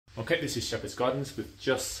Okay, this is Shepherd's Gardens. We've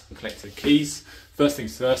just collected the keys. First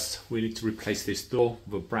things first, we need to replace this door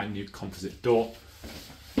with a brand new composite door.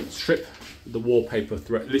 Strip the wallpaper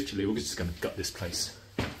through it. Literally, we're just going to gut this place.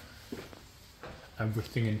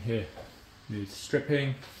 Everything in here needs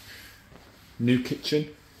stripping. New kitchen,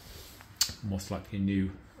 most likely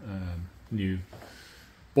new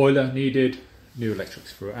boiler needed. New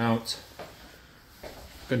electrics throughout.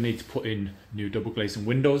 Going to need to put in new double glazing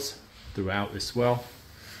windows throughout as well.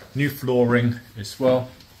 New flooring as well.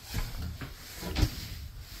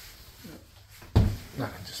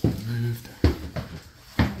 That can just be moved.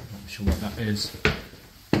 Not sure what that is.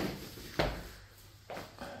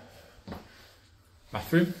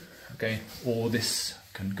 Bathroom. Again, all this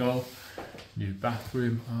can go. New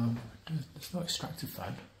bathroom. There's no extractor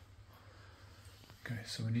fan. Okay,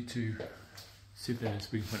 so we need to see if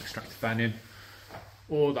we can put an extractor fan in.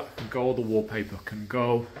 All that can go. All the wallpaper can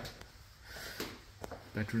go.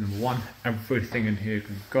 Bedroom number 1, everything in here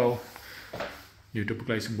can go. New double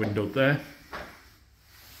glazing window there.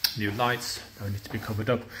 New lights, don't need to be covered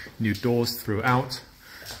up. New doors throughout.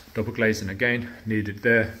 Double glazing again, needed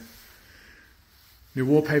there. New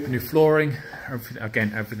wallpaper, new flooring, everything,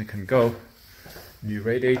 again, everything can go. New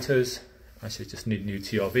radiators, actually just need new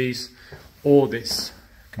TRVs. All this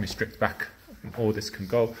can be stripped back, all this can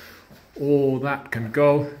go. All that can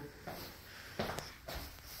go.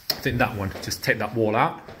 I think that one, just take that wall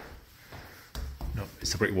out. No,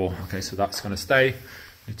 it's a brick wall. Okay, so that's going to stay.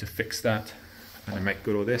 Need to fix that and then make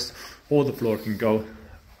good all this. All the floor can go.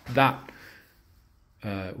 That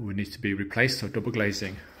would need to be replaced, so double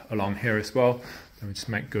glazing along here as well. Then we just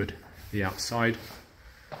make good the outside.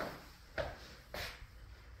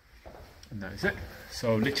 And that is it.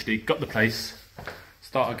 So literally got the place,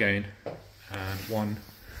 start again, and 1,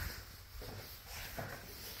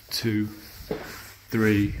 2,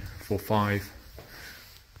 3, 4, 5,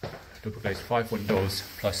 double glazed 5 windows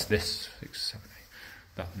plus this 6, 7,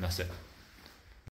 8, and that's it.